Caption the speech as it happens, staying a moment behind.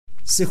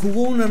Se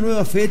jugó una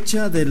nueva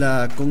fecha de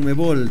la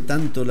Conmebol,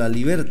 tanto la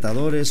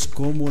Libertadores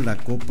como la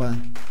Copa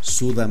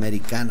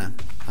Sudamericana.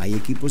 Hay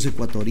equipos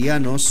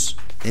ecuatorianos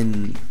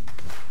en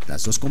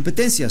las dos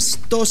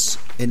competencias, 2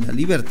 en la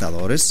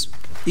Libertadores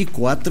y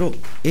 4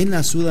 en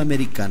la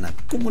Sudamericana.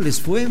 ¿Cómo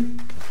les fue?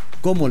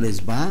 ¿Cómo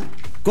les va?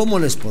 ¿Cómo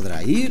les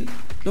podrá ir?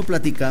 Lo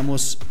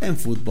platicamos en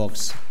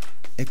Footbox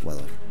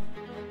Ecuador.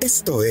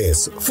 Esto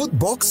es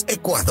Footbox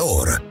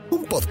Ecuador,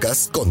 un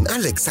podcast con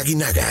Alex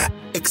Aguinaga,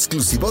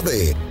 exclusivo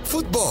de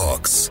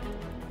Footbox.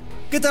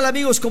 ¿Qué tal,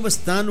 amigos? ¿Cómo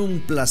están? Un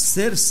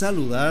placer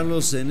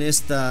saludarlos en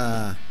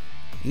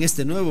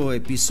este nuevo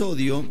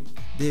episodio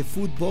de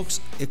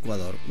Footbox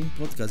Ecuador, un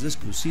podcast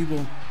exclusivo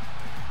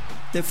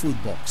de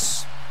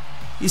Footbox.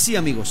 Y sí,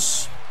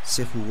 amigos,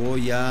 se jugó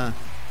ya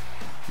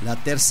la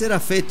tercera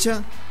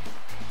fecha,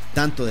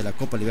 tanto de la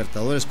Copa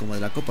Libertadores como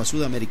de la Copa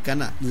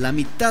Sudamericana, la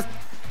mitad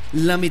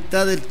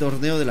del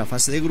torneo de la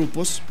fase de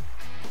grupos,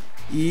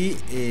 y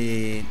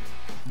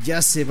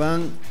ya se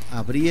van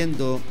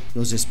abriendo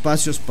los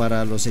espacios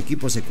para los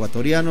equipos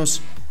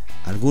ecuatorianos,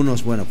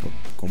 algunos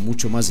con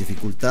mucho más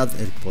dificultad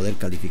el poder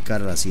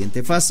calificar a la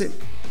siguiente fase,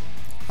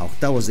 a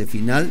octavos de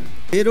final,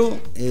 pero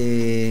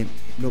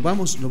lo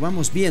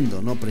vamos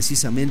viendo, ¿no?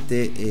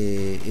 Precisamente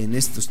en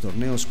estos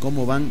torneos,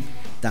 cómo van.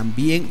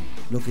 También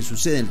lo que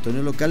sucede en el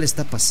torneo local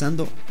está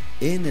pasando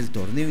en el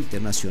torneo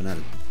internacional.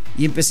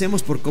 Y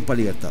empecemos por Copa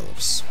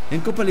Libertadores. En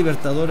Copa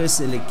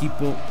Libertadores el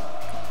equipo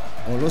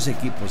o los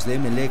equipos de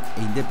Emelec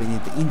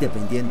e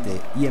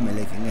Independiente y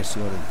Emelec en ese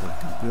orden,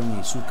 el campeón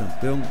y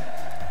subcampeón,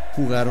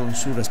 jugaron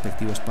sus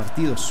respectivos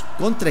partidos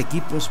contra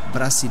equipos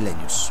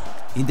brasileños.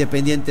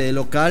 Independiente de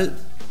local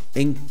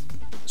en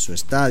su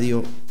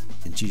estadio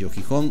en Chillo,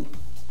 Gijón,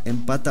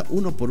 empata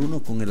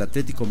 1-1 con el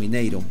Atlético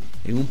Mineiro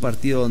en un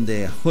partido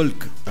donde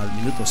Hulk al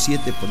minuto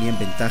 7 ponía en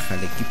ventaja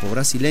al equipo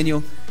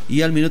brasileño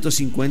y al minuto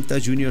 50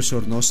 Junior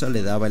Sornosa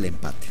le daba el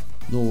empate.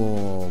 No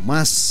hubo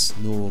más,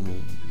 no hubo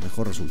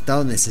mejor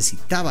resultado,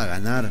 necesitaba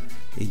ganar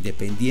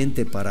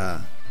Independiente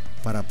para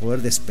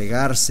poder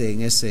despegarse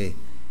en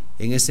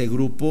ese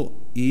grupo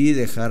y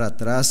dejar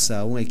atrás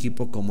a un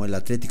equipo como el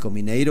Atlético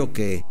Mineiro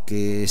que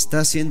está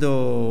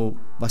haciendo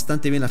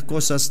bastante bien las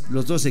cosas.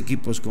 Los dos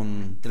equipos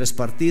con 3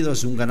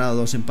 partidos, 1 ganado,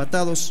 2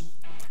 empatados,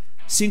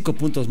 5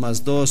 puntos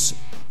más 2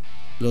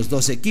 los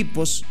dos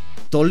equipos.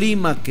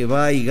 Tolima, que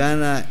va y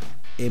gana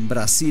en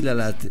Brasil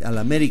al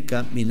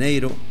América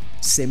Mineiro,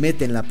 se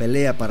mete en la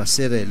pelea para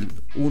ser el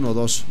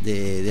 1-2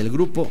 del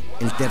grupo.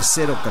 El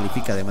tercero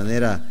califica de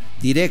manera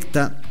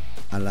directa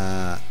a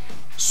la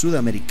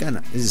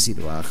Sudamericana, es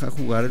decir, va a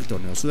jugar el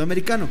torneo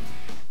sudamericano.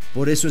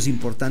 Por eso es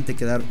importante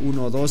quedar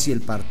 1-2 y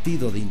el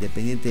partido de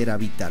Independiente era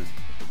vital.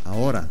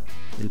 Ahora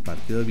el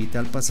partido de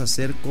vital pasa a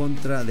ser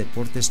contra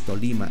Deportes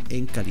Tolima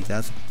en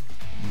calidad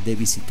de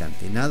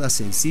visitante. Nada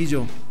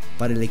sencillo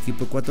para el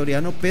equipo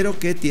ecuatoriano, pero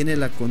que tiene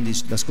las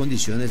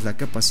condiciones, la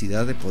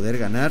capacidad de poder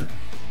ganar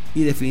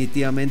y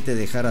definitivamente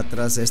dejar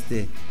atrás a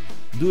este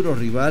duro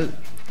rival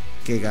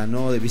que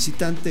ganó de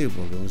visitante,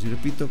 volvemos y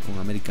repito,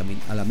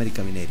 al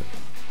América Mineiro.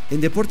 En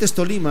Deportes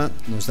Tolima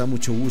nos da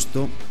mucho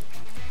gusto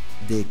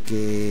de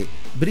que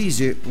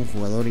brille un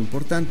jugador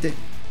importante,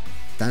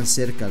 tan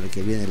cerca de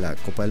que viene la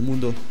Copa del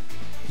Mundo,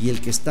 y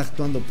el que está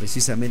actuando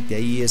precisamente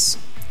ahí es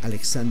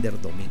Alexander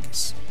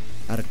Domínguez,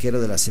 arquero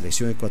de la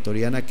selección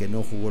ecuatoriana que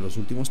no jugó los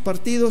últimos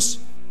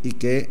partidos y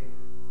que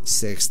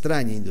se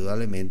extraña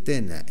indudablemente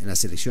en la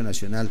selección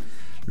nacional.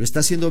 Lo está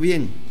haciendo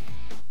bien,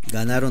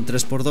 ganaron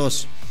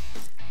 3-2,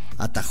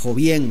 atajó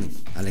bien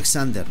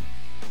Alexander,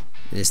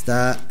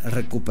 está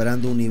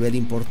recuperando un nivel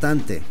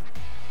importante,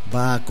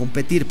 va a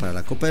competir para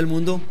la Copa del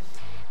Mundo.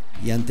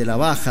 Y ante la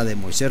baja de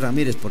Moisés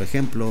Ramírez, por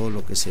ejemplo,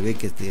 lo que se ve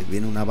que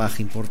viene una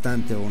baja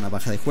importante o una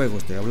baja de juego,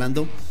 estoy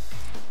hablando,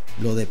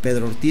 lo de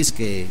Pedro Ortiz,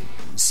 que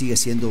sigue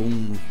siendo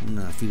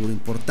una figura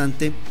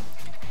importante,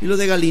 y lo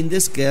de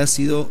Galíndez, que ha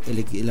sido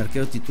el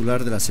arquero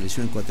titular de la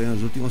selección ecuatoriana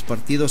en los últimos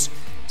partidos.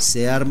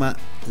 Se arma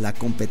la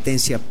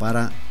competencia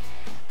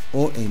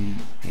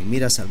en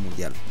miras al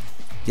Mundial.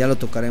 Ya lo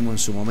tocaremos en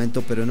su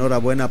momento, pero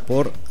enhorabuena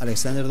por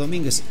Alexander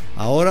Domínguez.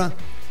 Ahora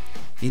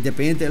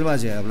Independiente del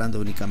Valle,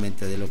 hablando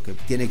únicamente de lo que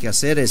tiene que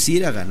hacer, es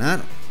ir a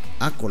ganar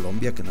a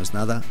Colombia, que no es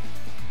nada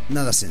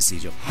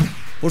sencillo.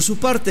 Por su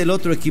parte, el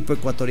otro equipo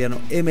ecuatoriano,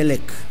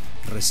 Emelec,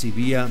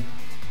 recibía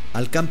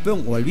al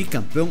campeón o al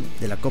bicampeón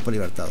de la Copa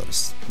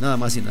Libertadores, nada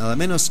más y nada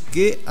menos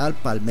que al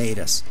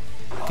Palmeiras,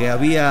 que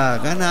había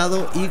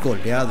ganado y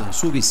goleado en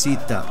su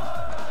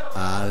visita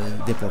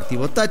al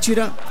Deportivo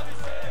Táchira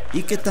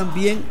y que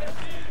también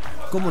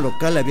como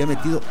local le había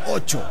metido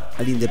 8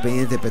 al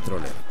Independiente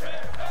Petrolero.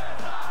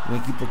 Un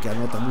equipo que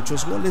anota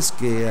muchos goles,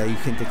 que hay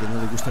gente que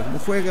no le gusta cómo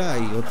juega,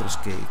 hay otros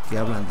que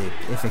hablan de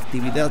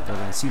efectividad por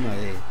encima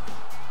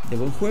de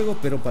buen juego,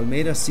 pero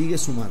Palmeiras sigue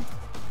sumando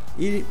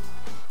y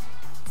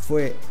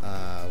fue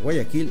a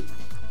Guayaquil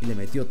y le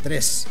metió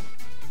 3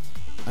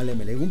 al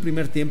Emelec. Un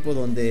primer tiempo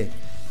donde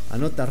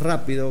anota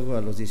rápido,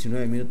 a los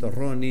 19 minutos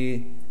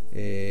Ronnie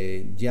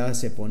ya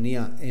se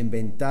ponía en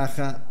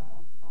ventaja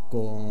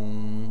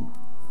con,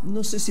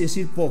 no sé si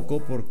decir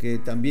poco, porque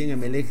también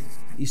Emelec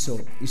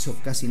hizo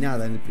casi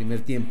nada en el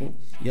primer tiempo,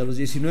 y a los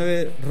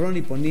 19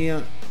 Ronnie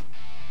ponía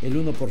el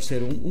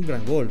 1-0, un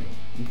gran gol,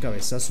 un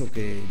cabezazo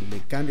que le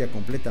cambia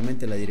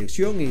completamente la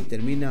dirección y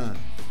termina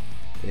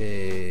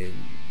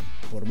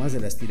por más de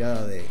la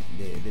estirada de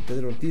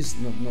Pedro Ortiz,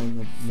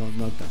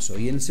 no alcanzó.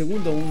 Y en el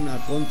segundo, una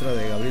contra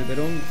de Gabriel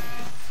Verón,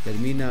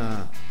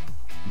 termina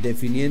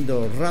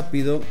definiendo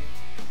rápido.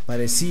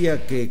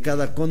 Parecía que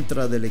cada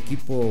contra del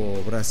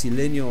equipo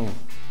brasileño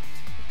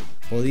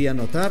podía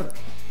anotar.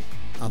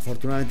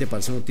 Afortunadamente para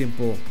el segundo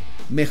tiempo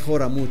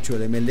mejora mucho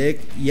el Emelec,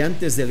 y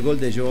antes del gol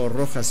de Joao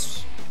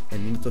Rojas, el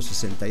minuto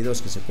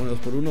 62, que se pone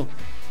 2-1,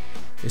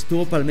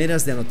 estuvo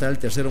Palmeiras de anotar el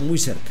tercero muy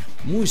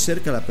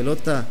cerca la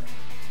pelota.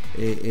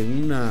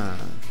 En una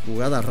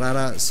jugada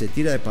rara se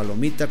tira de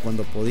palomita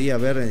cuando podía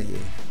haber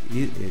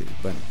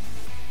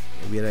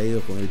hubiera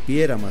ido con el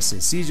pie, era más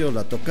sencillo,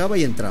 la tocaba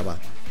y entraba.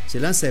 Se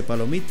lanza de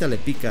palomita, le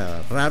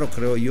pica raro,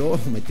 creo yo,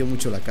 metió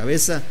mucho la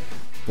cabeza.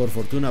 Por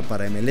fortuna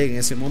para Emelec en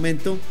ese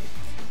momento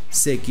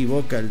se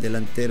equivoca el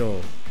delantero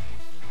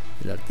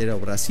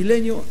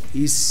brasileño,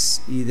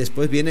 y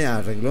después viene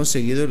a renglón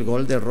seguido el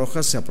gol de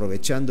Rojas,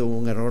 aprovechando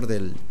un error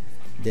del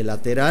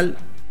lateral.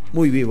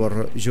 Muy vivo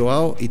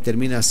Joao, y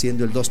termina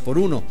haciendo el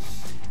 2-1.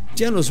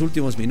 Ya en los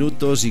últimos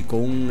minutos, y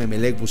con un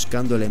Emelec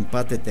buscando el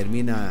empate,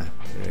 termina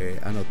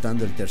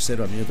anotando el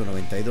tercero al minuto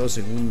 92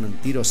 en un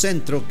tiro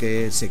centro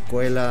que se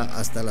cuela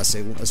hasta el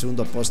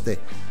segundo poste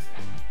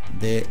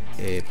de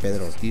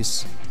Pedro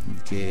Ortiz,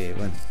 que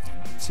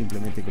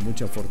simplemente con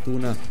mucha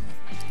fortuna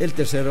el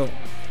tercero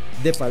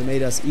de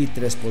Palmeiras, y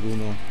 3-1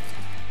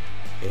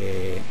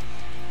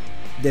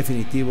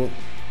 definitivo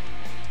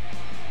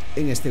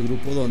en este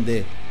grupo,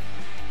 donde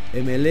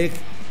Emelec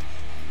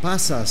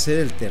pasa a ser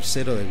el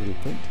tercero del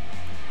grupo.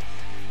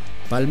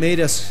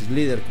 Palmeiras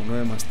líder con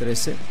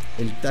 9+13.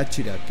 El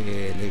Táchira,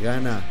 que le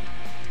gana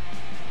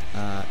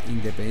a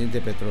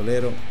Independiente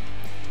Petrolero,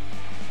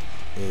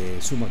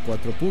 suma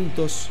 4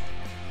 puntos.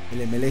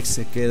 El Emelec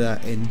se queda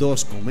en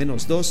 2 con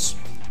 -2,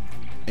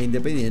 e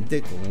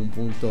Independiente con 1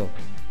 punto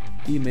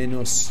y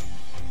menos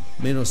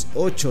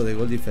 8 de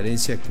gol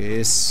diferencia,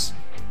 que es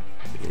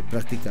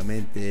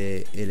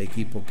prácticamente el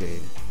equipo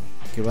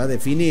que va a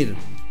definir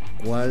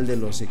cuál de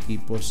los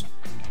equipos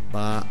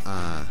va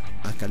a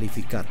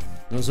calificar.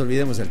 No nos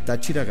olvidemos, el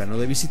Táchira ganó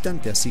de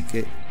visitante, así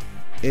que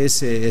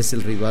ese es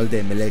el rival de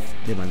Emelec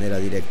de manera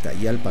directa.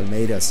 Ya el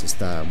Palmeiras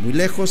está muy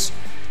lejos,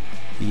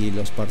 y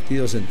los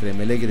partidos entre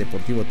Emelec y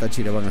Deportivo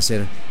Táchira van a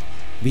ser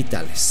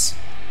vitales.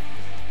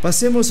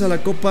 Pasemos a la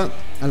Copa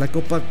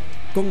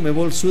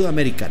Conmebol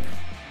Sudamericana.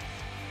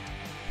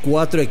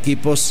 4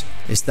 equipos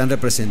están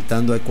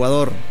representando a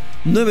Ecuador.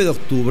 9 de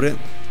octubre,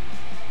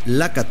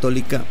 la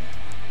Católica,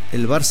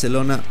 el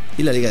Barcelona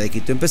y la Liga de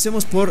Quito.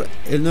 Empecemos por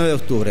el 9 de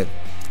octubre.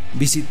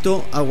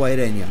 Visitó a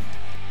Guaireña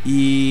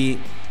y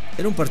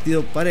era un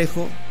partido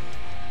parejo,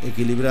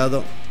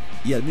 equilibrado,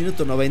 y al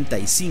minuto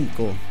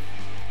 95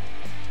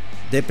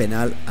 de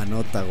penal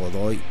anota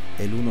Godoy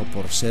el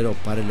 1-0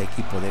 para el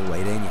equipo de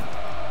Guaireña.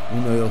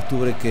 Un 9 de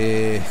octubre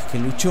que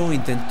luchó,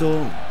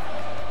 intentó,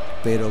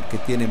 pero que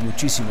tiene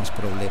muchísimos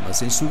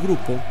problemas. En su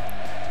grupo,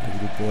 el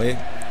grupo E,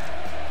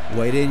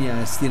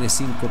 Guaireña tiene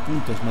 5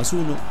 puntos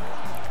 +1.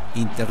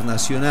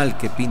 Internacional,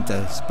 que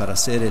pinta para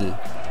ser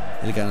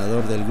el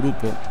ganador del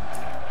grupo,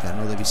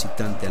 ganó de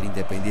visitante al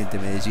Independiente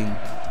Medellín,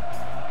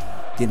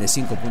 tiene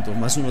 5 puntos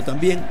 +1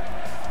 también.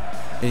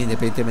 El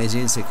Independiente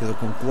Medellín se quedó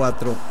con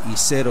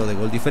 4-0 de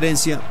gol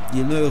diferencia, y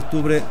el 9 de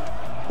octubre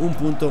 1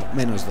 punto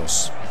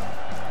 -2.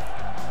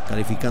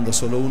 Calificando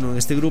solo uno en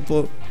este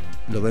grupo,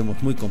 lo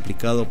vemos muy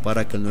complicado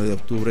para que el 9 de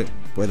octubre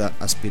pueda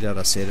aspirar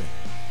a ser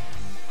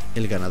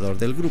el ganador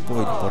del grupo,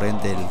 y por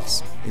ende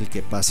el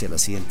que pase a la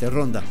siguiente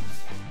ronda.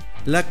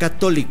 La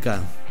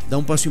Católica da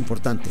un paso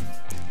importante,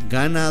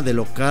 gana de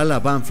local a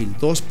Banfield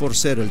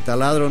 2-0. El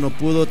taladro no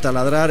pudo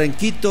taladrar en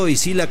Quito, y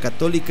sí la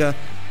Católica,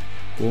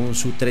 con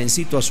su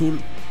trencito azul,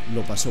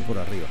 lo pasó por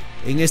arriba.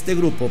 En este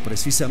grupo,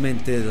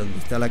 precisamente donde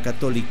está la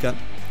Católica,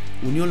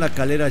 Unión La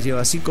Calera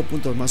lleva 5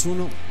 puntos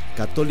 +1,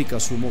 Católica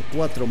sumó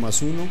 4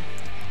 +1.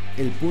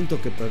 El punto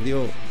que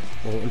perdió,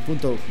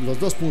 los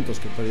 2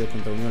 puntos que perdió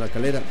contra Unión La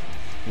Calera,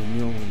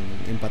 Unión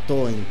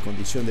empató en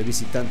condición de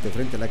visitante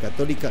frente a la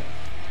Católica,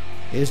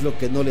 es lo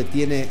que no le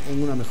tiene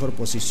en una mejor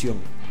posición.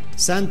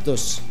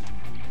 Santos,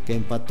 que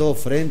empató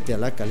frente a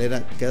la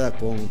Calera, queda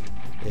con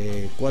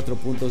 4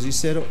 puntos y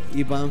 0,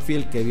 y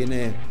Banfield, que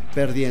viene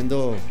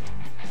perdiendo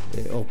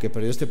o que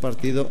perdió este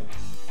partido,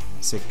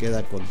 se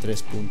queda con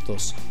 3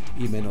 puntos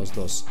y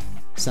 -2.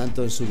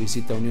 Santos, en su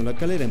visita a Unión La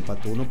Calera,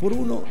 empató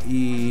 1-1,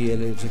 y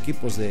el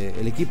equipo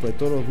de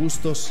todos los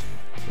gustos,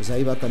 pues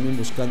ahí va también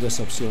buscando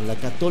esa opción. La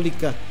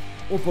Católica,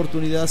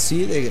 oportunidad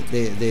sí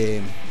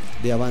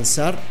de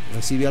avanzar,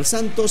 recibe al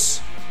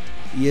Santos,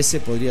 y ese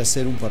podría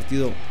ser un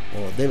partido,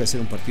 o debe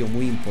ser un partido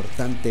muy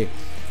importante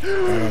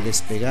para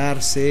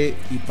despegarse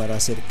y para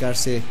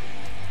acercarse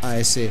a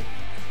ese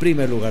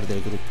primer lugar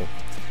del grupo.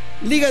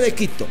 Liga de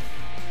Quito,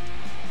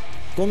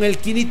 con el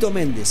Quinito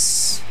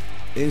Méndez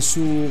en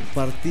su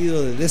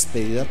partido de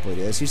despedida,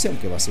 podría decirse,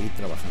 aunque va a seguir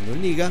trabajando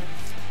en Liga.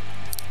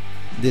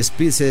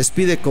 se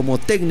despide como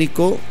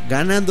técnico,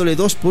 ganándole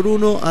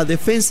 2-1 a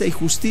Defensa y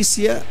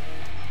Justicia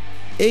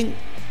en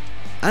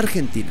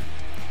Argentina.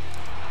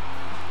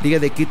 Liga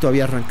de Quito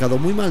había arrancado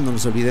muy mal, no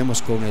nos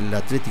olvidemos, con el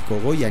Atlético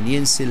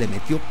Goianiense, le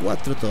metió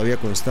 4 todavía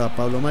cuando estaba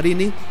Pablo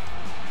Marini,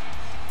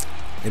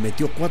 le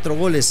metió 4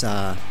 goles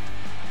a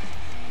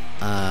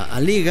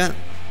Liga.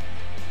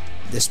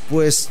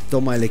 Después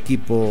toma el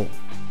equipo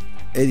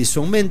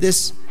Edison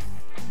Méndez,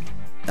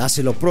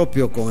 hace lo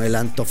propio con el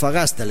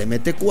Antofagasta, le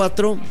mete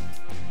 4,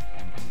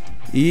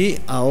 y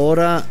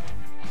ahora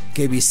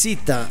que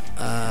visita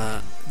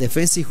a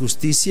Defensa y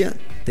Justicia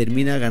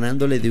termina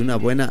ganándole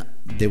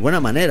de buena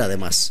manera.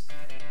 Además,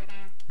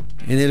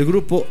 en el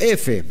grupo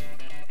F,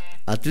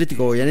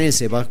 Atlético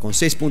Goianiense va con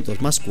 6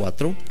 puntos más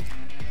 4,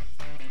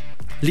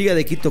 Liga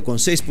de Quito con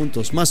 6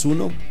 puntos más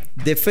 1,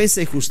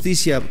 Defensa y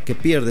Justicia, que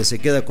pierde, se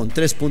queda con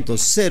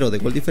 3.0 de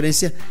gol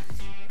diferencia,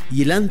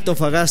 y el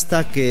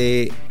Antofagasta,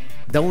 que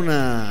da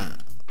una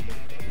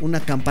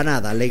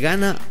campanada, le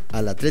gana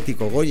al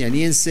Atlético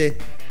Goianiense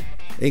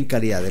en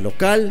calidad de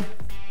local.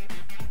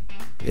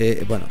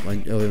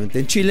 Obviamente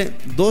en Chile,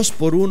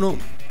 2-1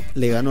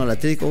 le ganó al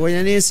Atlético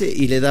Goianiense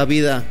y le da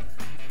vida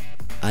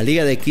a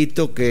Liga de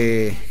Quito,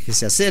 que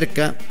se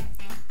acerca,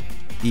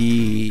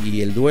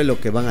 y el duelo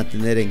que van a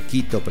tener en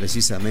Quito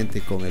precisamente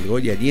con el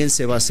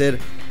Goianiense va a ser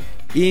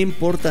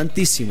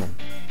importantísimo.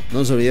 No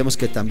nos olvidemos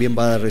que también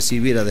va a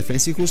recibir a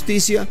Defensa y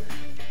Justicia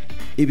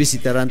y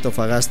visitará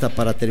Antofagasta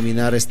para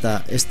terminar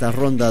esta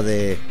ronda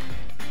de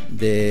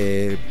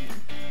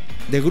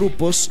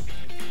grupos.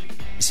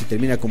 Si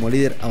termina como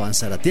líder,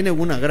 avanzará. Tiene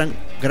una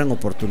gran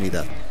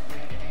oportunidad.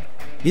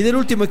 Y del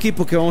último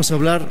equipo que vamos a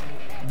hablar,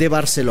 de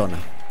Barcelona.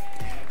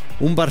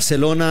 Un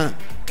Barcelona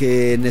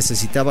que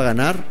necesitaba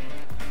ganar,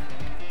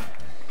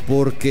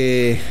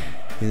 porque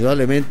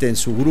indudablemente en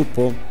su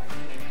grupo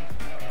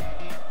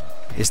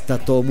está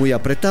todo muy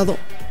apretado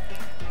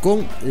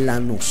con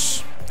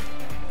Lanús.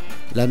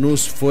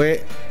 Lanús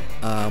fue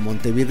a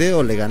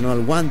Montevideo, le ganó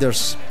al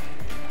Wanderers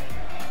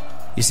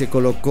y se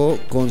colocó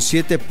con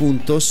 7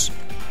 puntos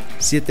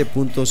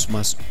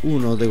más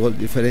 1 de gol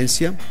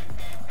diferencia,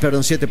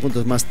 7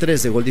 puntos más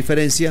 3 de gol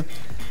diferencia.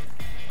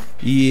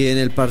 Y en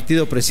el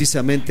partido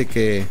precisamente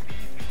que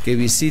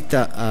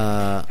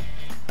visita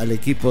al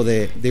equipo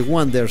de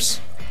Wanderers,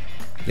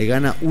 le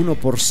gana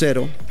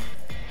 1-0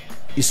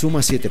 y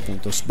suma 7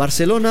 puntos.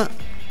 Barcelona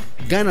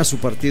gana su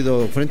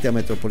partido frente a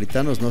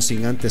Metropolitanos, no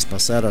sin antes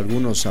pasar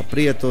algunos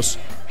aprietos,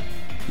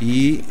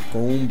 y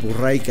con un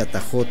Burray que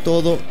atajó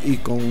todo, y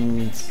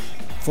con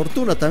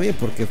fortuna también,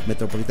 porque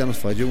Metropolitanos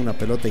falló una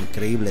pelota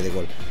increíble de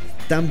gol.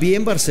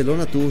 También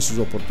Barcelona tuvo sus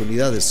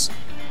oportunidades.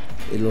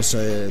 Los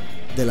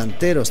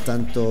delanteros,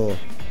 tanto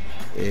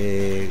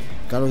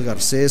Carlos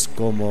Garcés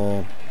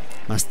como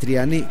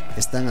Mastriani,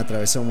 están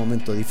atravesando un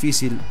momento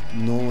difícil,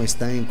 no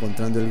están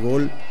encontrando el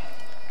gol,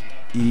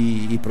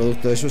 y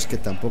producto de eso es que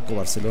tampoco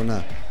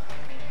Barcelona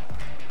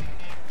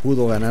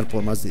pudo ganar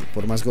por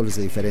más goles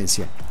de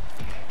diferencia.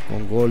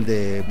 Con gol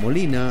de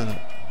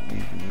Molina,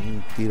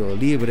 un tiro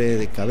libre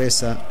de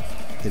cabeza,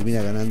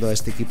 termina ganando a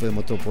este equipo de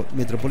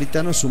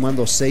Metropolitano,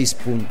 sumando 6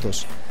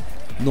 puntos.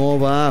 No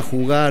va a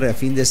jugar a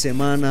fin de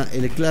semana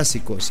el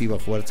clásico, sí va a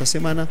jugar esta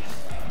semana.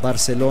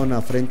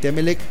 Barcelona frente a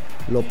Emelec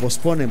lo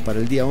posponen para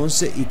el día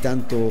 11, y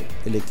tanto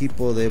el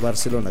equipo de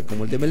Barcelona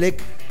como el de Emelec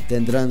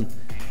tendrán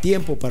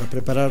tiempo para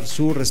preparar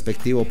su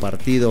respectivo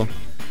partido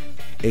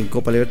en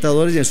Copa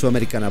Libertadores y en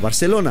Sudamericana.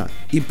 Barcelona,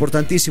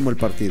 importantísimo el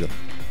partido,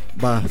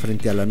 va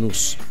frente a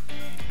Lanús.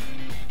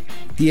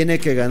 Tiene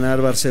que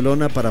ganar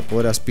Barcelona para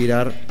poder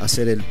aspirar a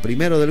ser el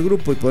primero del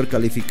grupo y poder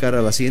calificar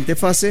a la siguiente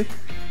fase,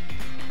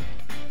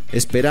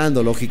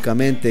 esperando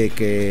lógicamente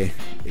que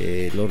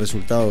los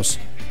resultados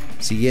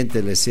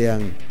siguientes les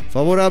sean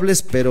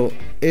favorables, pero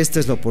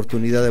esta es la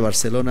oportunidad de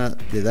Barcelona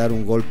de dar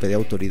un golpe de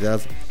autoridad,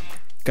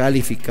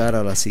 calificar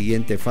a la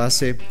siguiente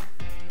fase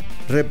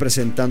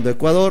representando a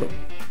Ecuador,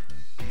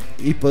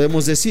 y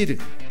podemos decir: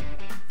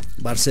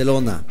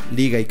 Barcelona,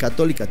 Liga y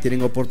Católica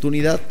tienen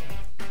oportunidad.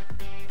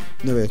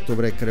 9 de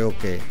octubre creo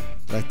que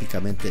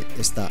prácticamente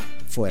está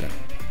fuera.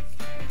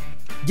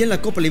 Y en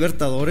la Copa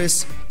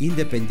Libertadores,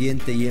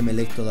 Independiente y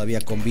Emelec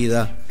todavía con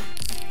vida,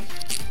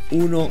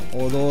 1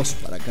 o 2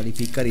 para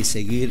calificar y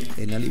seguir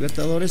en la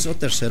Libertadores, o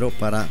tercero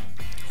para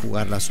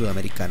jugar la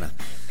Sudamericana.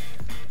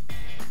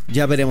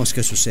 Ya veremos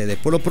qué sucede.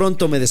 Por lo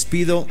pronto me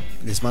despido,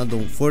 les mando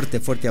un fuerte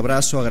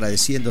abrazo,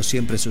 agradeciendo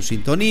siempre su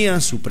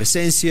sintonía, su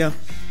presencia,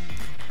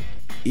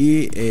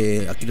 y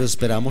aquí los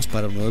esperamos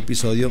para un nuevo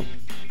episodio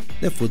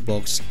de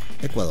Footbox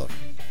Ecuador.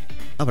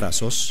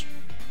 Abrazos.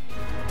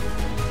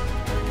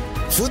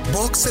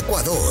 Footbox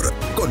Ecuador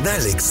con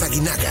Alex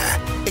Aguinaga,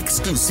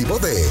 exclusivo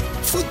de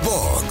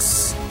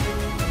Footbox.